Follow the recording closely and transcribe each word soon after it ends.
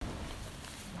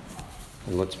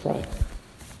And let's pray.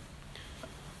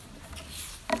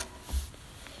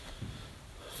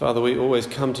 Father, we always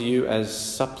come to you as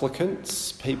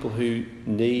supplicants, people who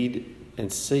need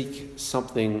and seek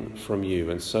something from you.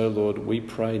 And so, Lord, we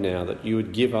pray now that you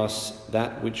would give us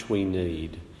that which we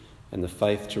need and the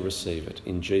faith to receive it.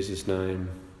 In Jesus' name,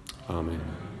 amen.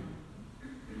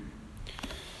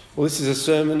 Well, this is a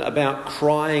sermon about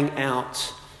crying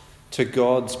out to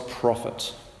God's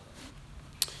prophet.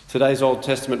 Today's Old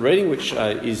Testament reading, which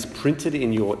is printed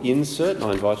in your insert, and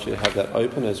I invite you to have that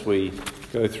open as we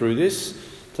go through this.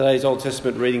 Today's Old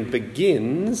Testament reading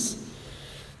begins,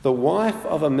 "The wife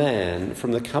of a man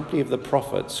from the company of the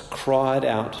prophets cried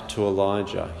out to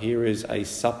Elijah." Here is a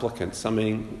supplicant,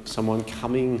 someone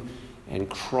coming and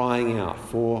crying out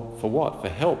for what? For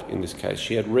help in this case.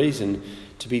 She had reason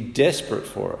to be desperate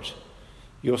for it.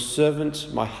 "Your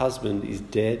servant, my husband, is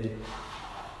dead,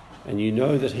 and you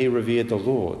know that he revered the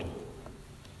Lord.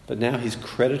 But now his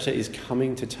creditor is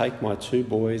coming to take my 2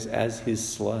 boys as his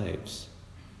slaves."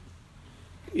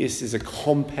 This is a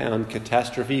compound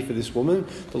catastrophe for this woman,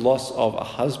 the loss of a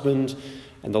husband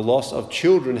and the loss of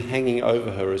children hanging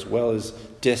over her, as well as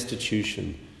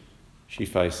destitution she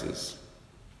faces.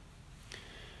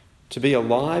 To be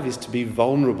alive is to be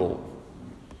vulnerable.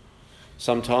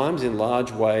 Sometimes in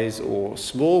large ways or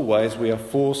small ways we are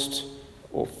forced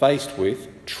or faced with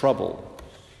trouble.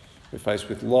 We're faced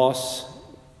with loss.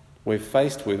 We're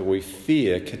faced with, or we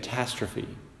fear, catastrophe.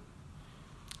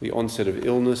 The onset of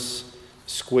illness,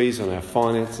 squeeze on our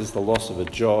finances, the loss of a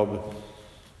job,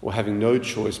 or having no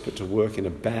choice but to work in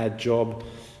a bad job,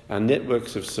 our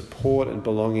networks of support and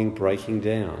belonging breaking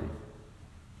down.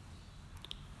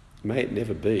 May it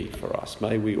never be for us.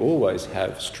 May we always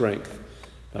have strength.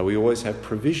 May we always have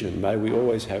provision. May we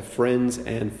always have friends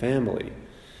and family.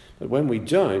 But when we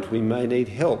don't, we may need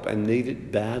help and need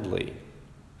it badly.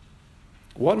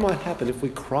 What might happen if we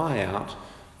cry out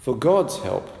for God's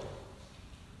help?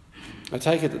 I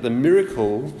take it that the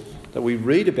miracle that we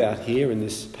read about here in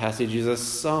this passage is a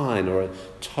sign or a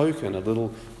token, a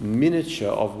little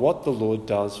miniature of what the Lord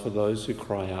does for those who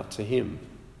cry out to him.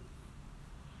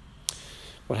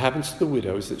 What happens to the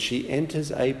widow is that she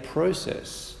enters a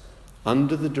process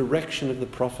under the direction of the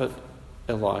prophet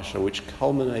Elisha, which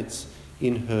culminates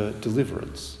in her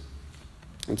deliverance.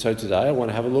 And so today I want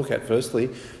to have a look at, firstly,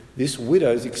 this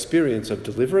widow's experience of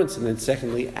deliverance, and then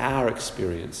secondly, our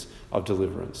experience of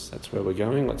deliverance. That's where we're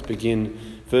going. Let's begin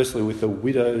firstly with the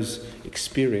widow's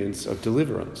experience of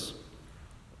deliverance.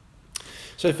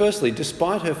 So firstly,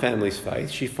 despite her family's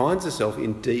faith, she finds herself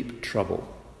in deep trouble.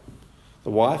 The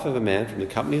wife of a man from the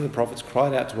company of the prophets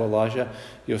cried out to Elijah,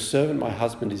 "Your servant, my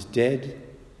husband, is dead,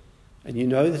 and you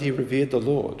know that he revered the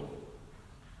Lord."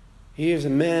 Here is a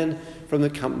man from the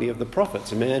company of the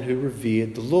prophets, a man who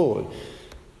revered the Lord,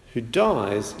 who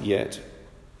dies yet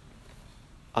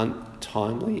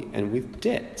untimely and with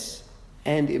debts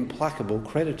and implacable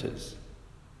creditors.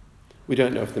 We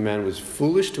don't know if the man was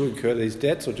foolish to incur these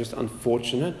debts or just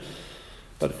unfortunate,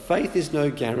 but faith is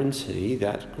no guarantee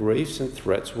that griefs and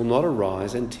threats will not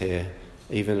arise and tear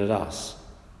even at us.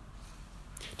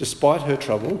 Despite her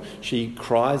trouble, she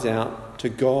cries out to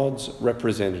God's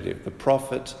representative, the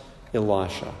prophet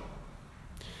Elisha.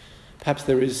 Perhaps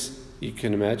there is, you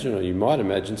can imagine, or you might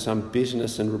imagine, some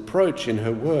bitterness and reproach in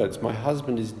her words. "My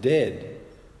husband is dead,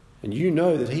 and you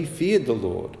know that he feared the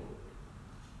Lord."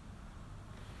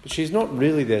 But she's not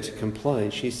really there to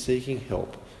complain. She's seeking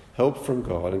help from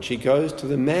God. And she goes to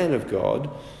the man of God,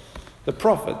 the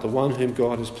prophet, the one whom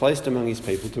God has placed among his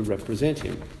people to represent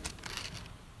him.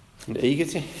 And eager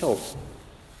to help,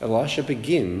 Elisha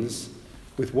begins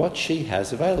with what she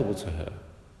has available to her.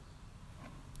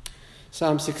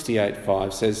 Psalm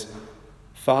 68:5 says,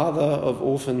 "Father of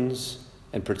orphans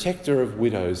and protector of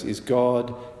widows is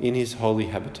God in his holy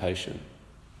habitation."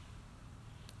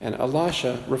 And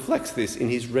Elisha reflects this in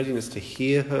his readiness to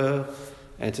hear her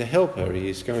and to help her. He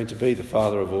is going to be the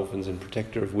father of orphans and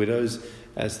protector of widows,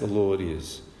 as the Lord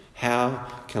is. "How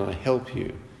can I help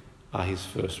you?" are his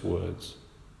first words.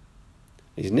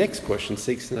 His next question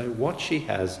seeks to know what she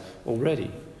has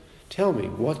already. "Tell me,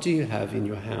 what do you have in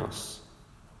your house?"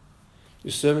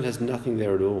 "Your servant has nothing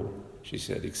there at all," she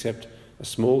said, "except a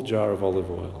small jar of olive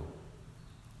oil."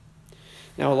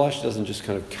 Now Elisha doesn't just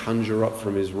kind of conjure up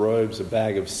from his robes a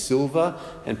bag of silver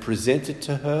and present it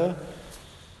to her.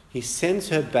 He sends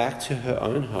her back to her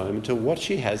own home, to what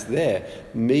she has there,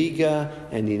 meagre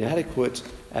and inadequate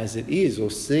as it is or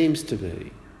seems to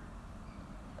be.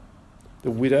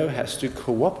 The widow has to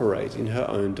cooperate in her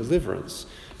own deliverance.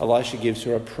 Elisha gives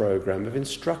her a program of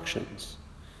instructions.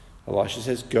 Elisha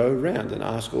says, "Go round and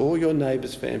ask all your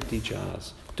neighbours for empty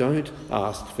jars. Don't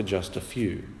ask for just a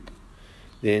few."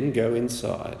 Then go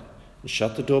inside and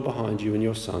shut the door behind you and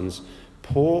your sons.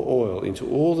 Pour oil into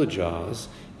all the jars,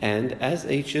 and as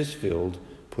each is filled,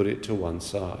 put it to one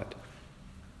side."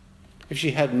 If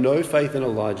she had no faith in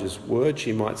Elijah's word,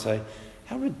 she might say,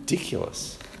 "How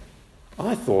ridiculous.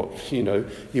 I thought,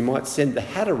 you might send the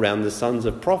hat around the sons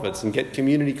of prophets and get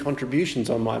community contributions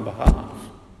on my behalf.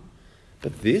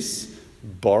 But this,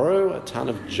 borrow a ton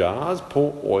of jars,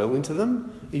 pour oil into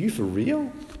them? Are you for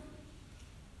real?"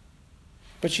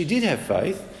 But she did have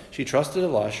faith. She trusted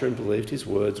Elisha and believed his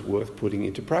words worth putting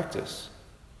into practice.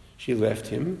 She left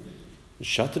him and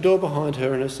shut the door behind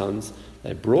her and her sons.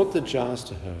 They brought the jars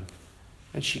to her,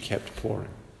 and she kept pouring.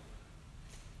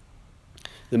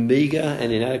 The meagre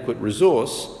and inadequate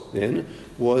resource, then,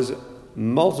 was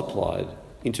multiplied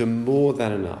into more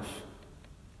than enough.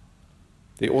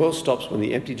 The oil stops when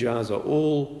the empty jars are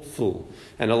all full.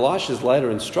 And Elisha's later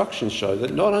instructions show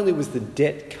that not only was the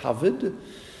debt covered,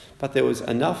 but there was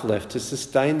enough left to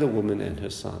sustain the woman and her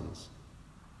sons.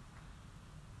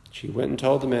 She went and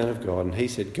told the man of God, and he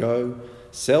said, "Go,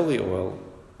 sell the oil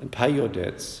and pay your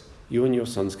debts. You and your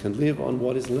sons can live on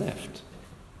what is left."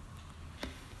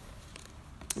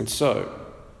 And so,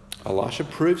 Elisha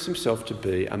proves himself to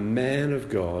be a man of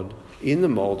God in the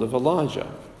mould of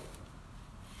Elijah.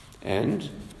 And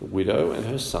the widow and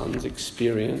her sons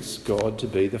experience God to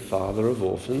be the father of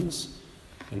orphans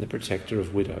and the protector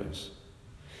of widows.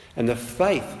 And the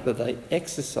faith that they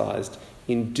exercised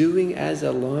in doing as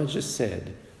Elijah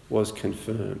said was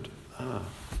confirmed.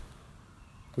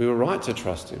 We were right to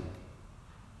trust him.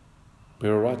 We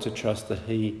were right to trust that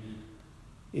he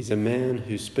is a man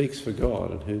who speaks for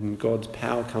God and whom God's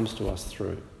power comes to us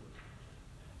through.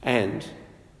 And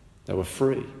they were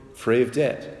free of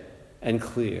debt and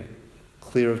clear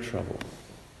of trouble.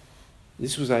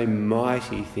 This was a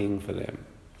mighty thing for them,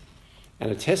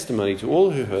 and a testimony to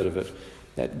all who heard of it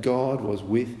that God was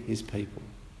with his people.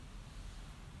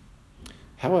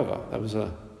 However, that was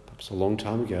perhaps a long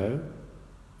time ago,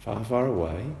 far, far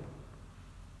away.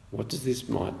 What does this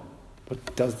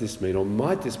mean, or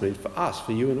might this mean for us,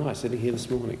 for you and I sitting here this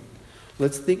morning?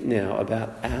 Let's think now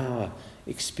about our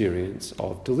experience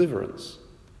of deliverance.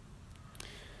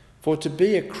 For to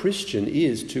be a Christian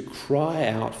is to cry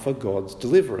out for God's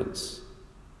deliverance.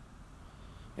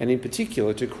 And in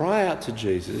particular, to cry out to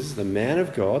Jesus, the man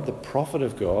of God, the prophet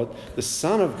of God, the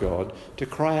Son of God, to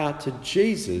cry out to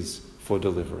Jesus for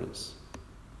deliverance.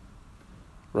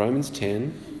 Romans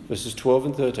 10, verses 12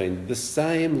 and 13. The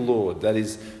same Lord, that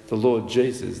is the Lord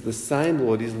Jesus, the same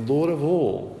Lord is Lord of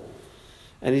all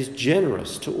and is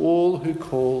generous to all who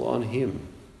call on him.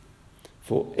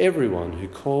 For everyone who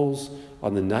calls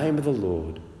on the name of the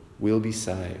Lord will be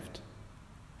saved.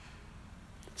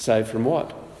 Saved from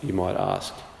what, you might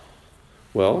ask?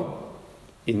 Well,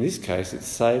 in this case, it's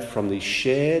saved from the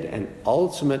shared and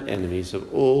ultimate enemies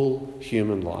of all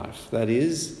human life, that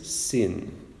is,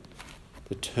 sin.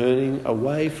 The turning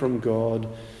away from God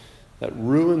that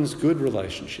ruins good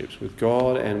relationships with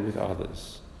God and with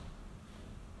others.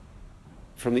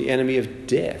 From the enemy of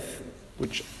death,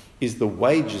 which is the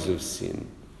wages of sin,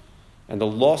 and the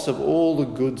loss of all the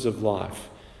goods of life.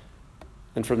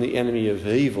 And from the enemy of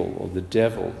evil, or the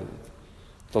devil,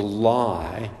 the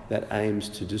lie that aims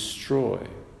to destroy,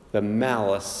 the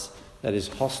malice that is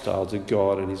hostile to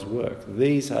God and his work.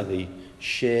 These are the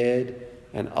shared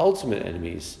and ultimate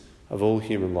enemies of all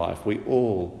human life. We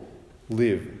all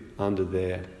live under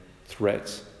their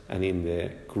threats and in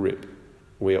their grip.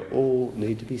 We all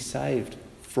need to be saved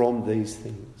from these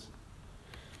things.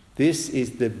 This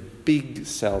is the big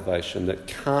salvation that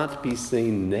can't be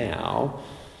seen now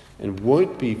and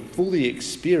won't be fully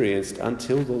experienced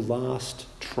until the last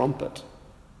trumpet,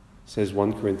 says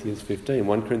 1 Corinthians 15.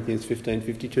 1 Corinthians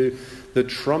 15:52, the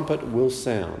trumpet will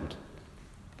sound,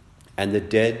 and the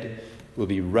dead will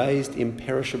be raised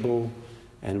imperishable,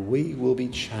 and we will be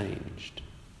changed.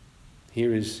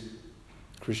 Here is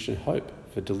Christian hope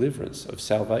for deliverance, of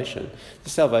salvation. The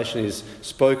salvation is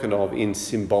spoken of in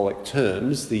symbolic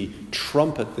terms. The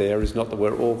trumpet there is not that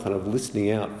we're all kind of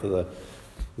listening out for the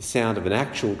sound of an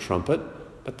actual trumpet,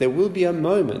 but there will be a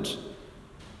moment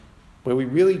where we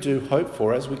really do hope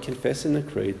for, as we confess in the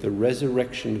Creed, the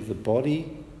resurrection of the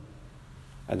body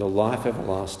and the life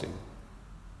everlasting.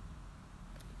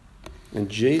 And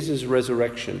Jesus'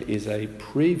 resurrection is a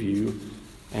preview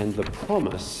and the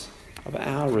promise of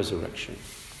our resurrection.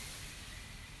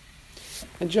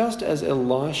 And just as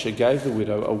Elisha gave the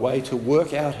widow a way to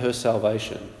work out her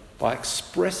salvation by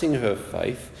expressing her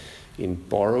faith in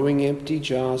borrowing empty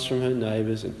jars from her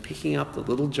neighbours and picking up the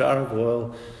little jar of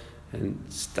oil and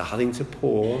starting to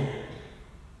pour,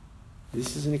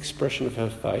 this is an expression of her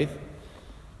faith.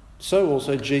 so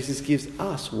also Jesus gives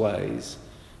us ways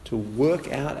to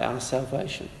work out our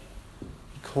salvation.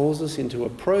 He calls us into a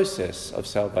process of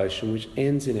salvation which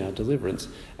ends in our deliverance,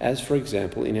 as for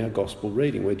example in our gospel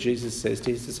reading where Jesus says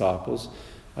to his disciples,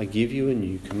 "I give you a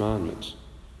new commandment,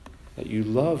 that you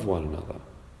love one another.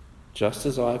 Just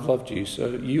as I have loved you, so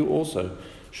you also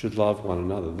should love one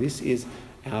another." This is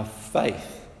our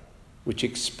faith, which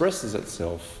expresses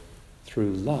itself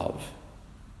through love.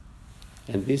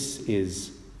 And this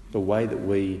is the way that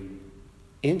we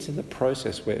enter the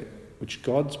process which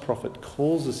God's prophet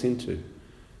calls us into,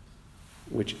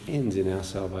 which ends in our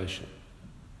salvation.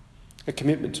 A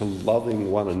commitment to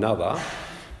loving one another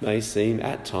may seem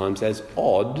at times as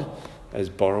odd as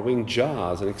borrowing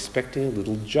jars and expecting a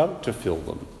little jug to fill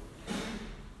them.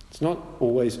 It's not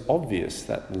always obvious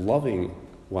that loving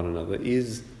one another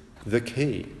is the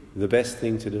key, the best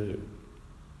thing to do.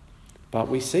 But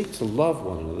we seek to love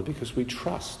one another because we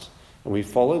trust and we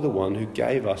follow the one who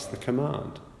gave us the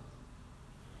command.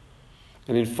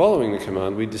 And in following the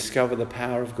command, we discover the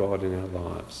power of God in our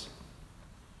lives.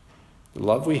 The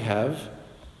love we have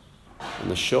on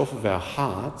the shelf of our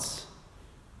hearts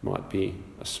might be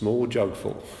a small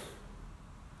jugful.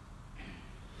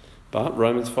 But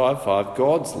Romans 5:5,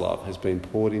 God's love has been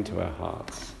poured into our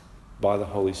hearts by the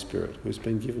Holy Spirit who has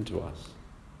been given to us.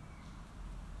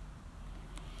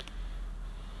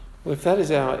 Well, if that is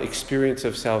our experience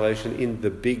of salvation in the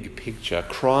big picture,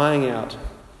 crying out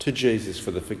to Jesus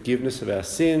for the forgiveness of our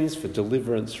sins, for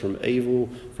deliverance from evil,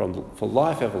 for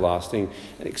life everlasting,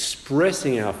 and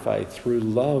expressing our faith through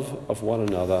love of one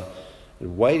another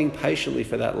and waiting patiently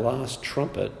for that last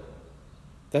trumpet,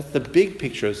 that's the big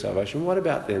picture of salvation. What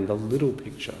about then the little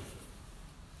picture?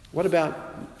 What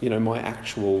about, my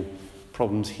actual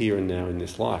problems here and now in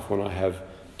this life, when I have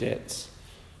debts,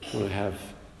 when I have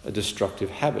a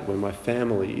destructive habit, when my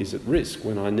family is at risk,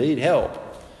 when I need help,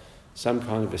 some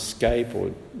kind of escape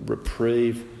or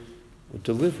reprieve or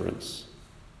deliverance?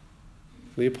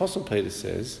 The Apostle Peter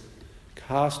says,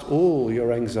 "Cast all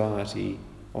your anxiety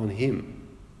on him,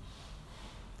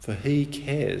 for he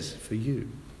cares for you."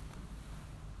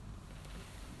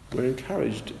 We're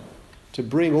encouraged to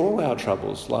bring all our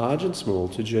troubles, large and small,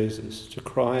 to Jesus, to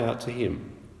cry out to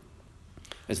him,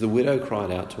 as the widow cried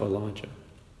out to Elijah.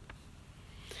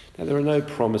 Now, there are no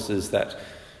promises that,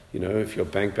 if your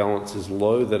bank balance is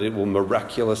low, that it will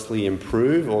miraculously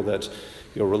improve, or that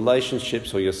your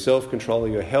relationships or your self-control or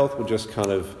your health will just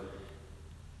kind of,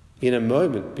 in a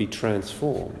moment, be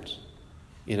transformed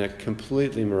in a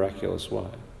completely miraculous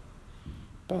way.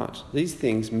 But these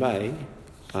things may,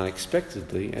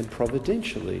 unexpectedly and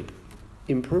providentially,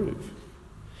 improve.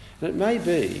 And it may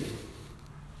be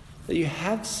that you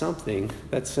have something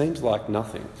that seems like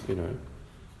nothing,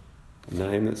 a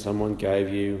name that someone gave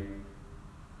you,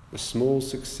 a small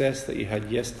success that you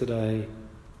had yesterday,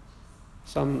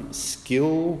 some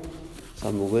skill,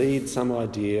 some lead, some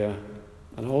idea,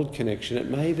 an old connection. It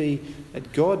may be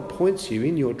that God points you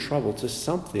in your trouble to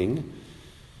something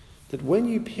that when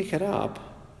you pick it up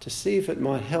to see if it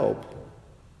might help,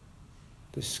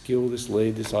 this skill, this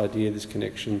lead, this idea, this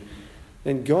connection,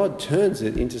 then God turns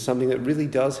it into something that really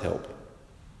does help.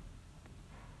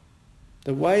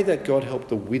 The way that God helped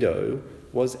the widow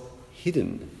was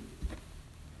hidden.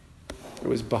 It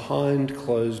was behind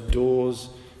closed doors.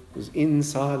 It was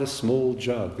inside a small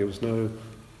jug. There was no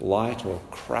light or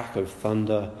crack of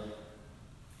thunder.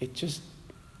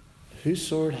 Who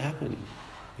saw it happen?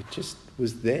 It just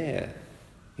was there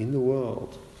in the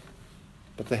world.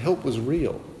 But the help was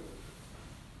real.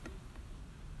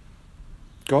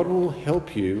 God will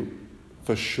help you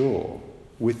for sure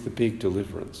with the big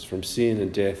deliverance from sin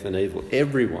and death and evil.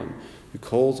 Everyone who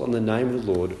calls on the name of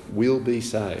the Lord will be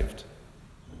saved.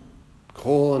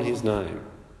 Call on his name.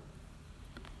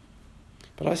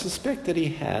 But I suspect that he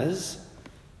has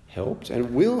helped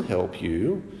and will help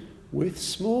you with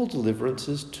small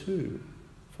deliverances too,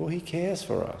 for he cares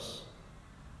for us.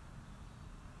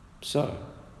 So,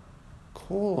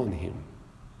 call on him,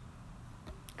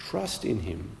 trust in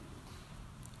him,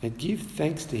 and give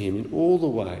thanks to him in all the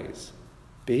ways,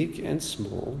 big and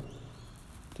small,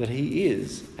 that he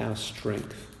is our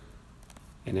strength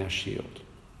and our shield.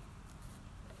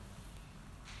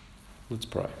 Let's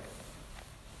pray.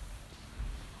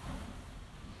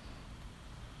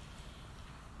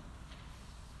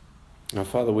 Now,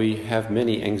 Father, we have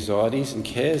many anxieties and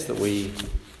cares that we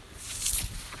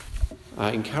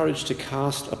are encouraged to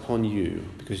cast upon you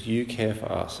because you care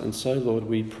for us. And so, Lord,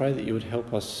 we pray that you would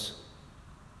help us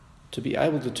to be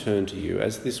able to turn to you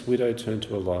as this widow turned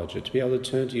to Elijah, to be able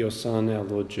to turn to your Son, our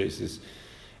Lord Jesus,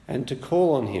 and to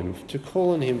call on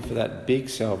him for that big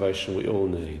salvation we all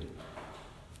need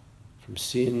from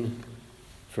sin,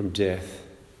 from death,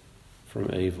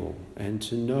 from evil, and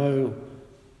to know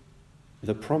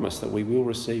the promise that we will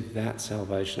receive that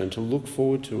salvation and to look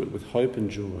forward to it with hope and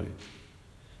joy.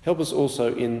 Help us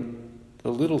also in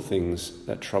the little things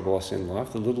that trouble us in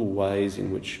life, the little ways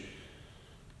in which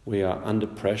we are under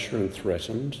pressure and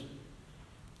threatened,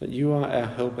 that you are our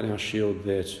help and our shield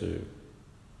there too.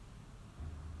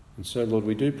 And so, Lord,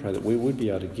 we do pray that we would be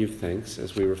able to give thanks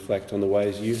as we reflect on the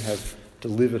ways you have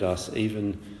delivered us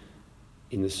even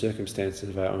in the circumstances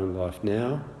of our own life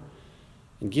now.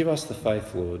 And give us the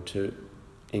faith, Lord, to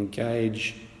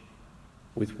engage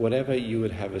with whatever you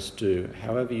would have us do,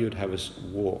 however you would have us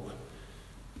walk,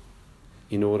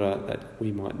 in order that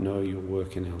we might know your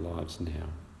work in our lives now.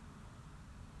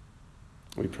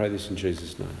 We pray this in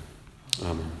Jesus' name.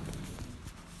 Amen.